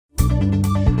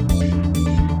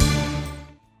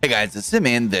Hey guys, it's Sim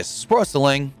and this is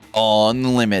Wrestling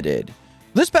Unlimited.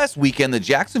 This past weekend, the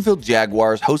Jacksonville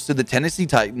Jaguars hosted the Tennessee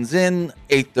Titans in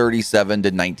a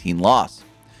 37-19 loss.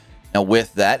 Now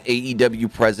with that,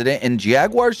 AEW president and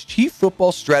Jaguars chief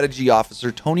football strategy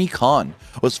officer Tony Khan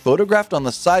was photographed on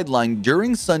the sideline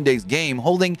during Sunday's game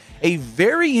holding a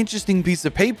very interesting piece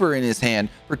of paper in his hand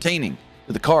pertaining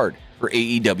to the card for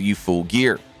AEW Full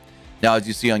Gear. Now, as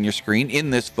you see on your screen,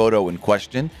 in this photo in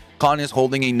question, Khan is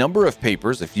holding a number of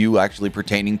papers, a few actually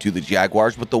pertaining to the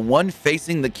Jaguars, but the one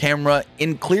facing the camera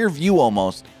in clear view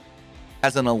almost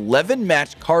has an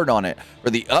 11-match card on it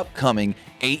for the upcoming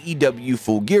AEW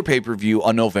Full Gear pay-per-view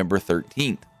on November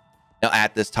 13th. Now,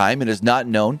 at this time, it is not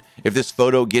known if this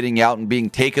photo getting out and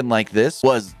being taken like this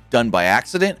was done by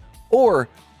accident or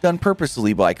done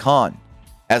purposely by Khan.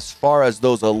 As far as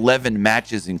those 11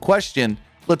 matches in question,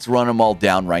 let's run them all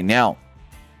down right now.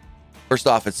 First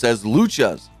off, it says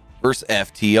Luchas versus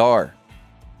FTR.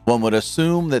 One would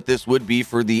assume that this would be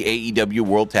for the AEW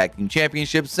World Tag Team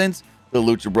Championship since the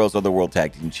Lucha Bros are the World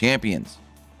Tag Team Champions.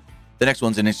 The next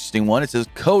one's an interesting one. It says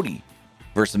Cody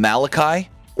versus Malachi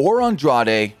or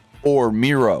Andrade or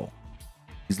Miro.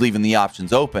 He's leaving the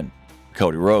options open.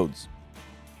 Cody Rhodes.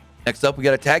 Next up, we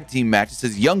got a tag team match. It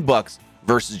says Young Bucks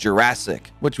versus Jurassic,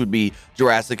 which would be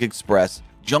Jurassic Express,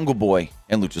 Jungle Boy,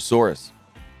 and Luchasaurus.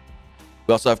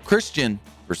 We also have Christian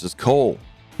versus Cole.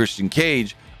 Christian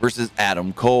Cage versus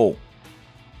Adam Cole.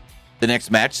 The next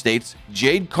match states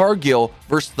Jade Cargill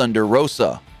versus Thunder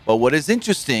Rosa. But what is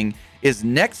interesting is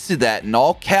next to that, in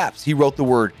all caps, he wrote the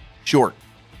word short.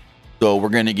 So we're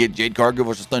going to get Jade Cargill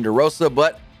versus Thunder Rosa,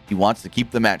 but he wants to keep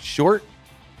the match short.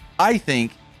 I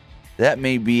think that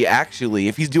may be actually,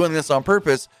 if he's doing this on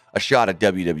purpose, a shot at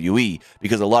WWE,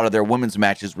 because a lot of their women's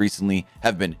matches recently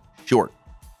have been short,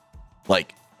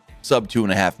 like sub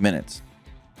 2.5 minutes.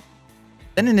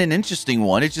 Then in an interesting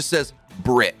one, it just says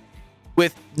Britt,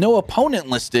 with no opponent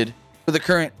listed for the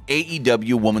current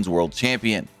AEW Women's World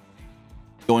Champion.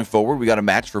 Going forward, we got a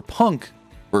match for Punk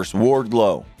versus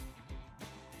Wardlow.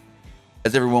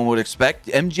 As everyone would expect,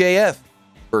 MJF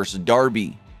versus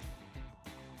Darby.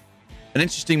 An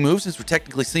interesting move, since we're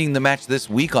technically seeing the match this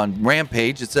week on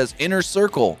Rampage. It says Inner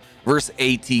Circle versus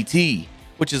ATT,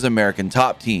 which is American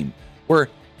Top Team. We're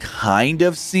kind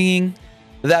of seeing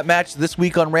that match this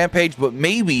week on Rampage, but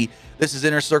maybe this is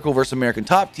Inner Circle versus American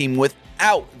Top Team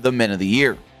without the Men of the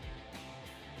Year.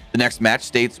 The next match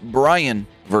states Bryan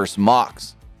versus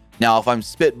Mox. Now, if I'm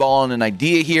spitballing an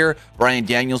idea here, Bryan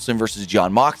Danielson versus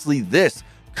Jon Moxley, this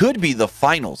could be the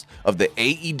finals of the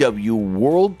AEW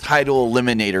World Title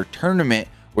Eliminator Tournament,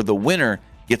 where the winner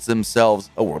gets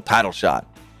themselves a world title shot.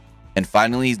 And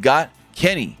finally, he's got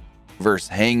Kenny versus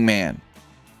Hangman.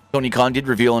 Tony Khan did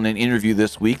reveal in an interview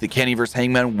this week that Kenny vs.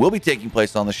 Hangman will be taking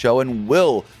place on the show and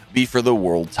will be for the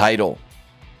world title.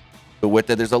 But with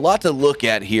that, there's a lot to look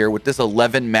at here with this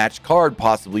 11-match card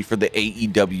possibly for the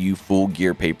AEW Full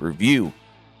Gear pay-per-view.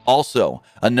 Also,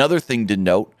 another thing to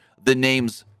note, the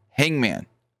names Hangman,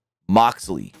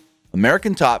 Moxley,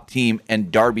 American Top Team,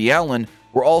 and Darby Allin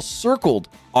were all circled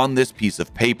on this piece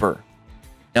of paper.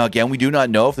 Now again, we do not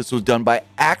know if this was done by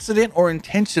accident or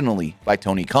intentionally by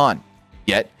Tony Khan.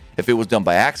 Yet, if it was done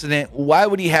by accident, why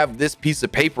would he have this piece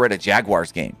of paper at a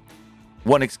Jaguars game?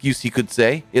 One excuse he could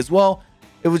say is, well,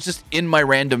 it was just in my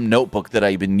random notebook that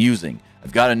I've been using.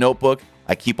 I've got a notebook.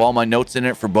 I keep all my notes in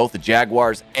it for both the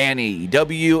Jaguars and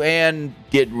AEW, and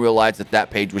didn't realize that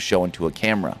that page was showing to a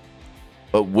camera.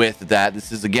 But with that,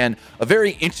 this is, again, a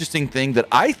very interesting thing that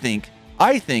I think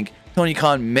Tony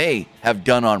Khan may have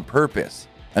done on purpose.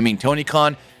 I mean, Tony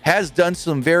Khan has done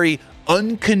some very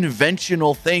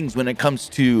unconventional things when it comes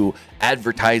to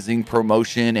advertising,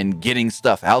 promotion, and getting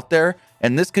stuff out there.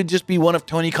 And this could just be one of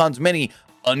Tony Khan's many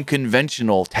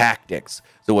unconventional tactics.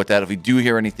 So with that, if we do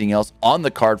hear anything else on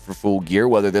the card for Full Gear,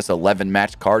 whether this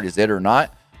 11-match card is it or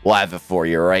not, we'll have it for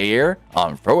you right here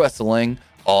on Pro Wrestling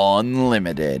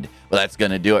Unlimited. Well, that's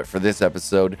going to do it for this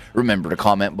episode. Remember to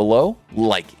comment below,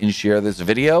 like and share this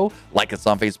video, like us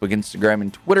on Facebook, Instagram,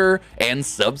 and Twitter, and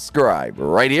subscribe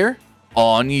right here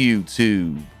on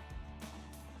YouTube.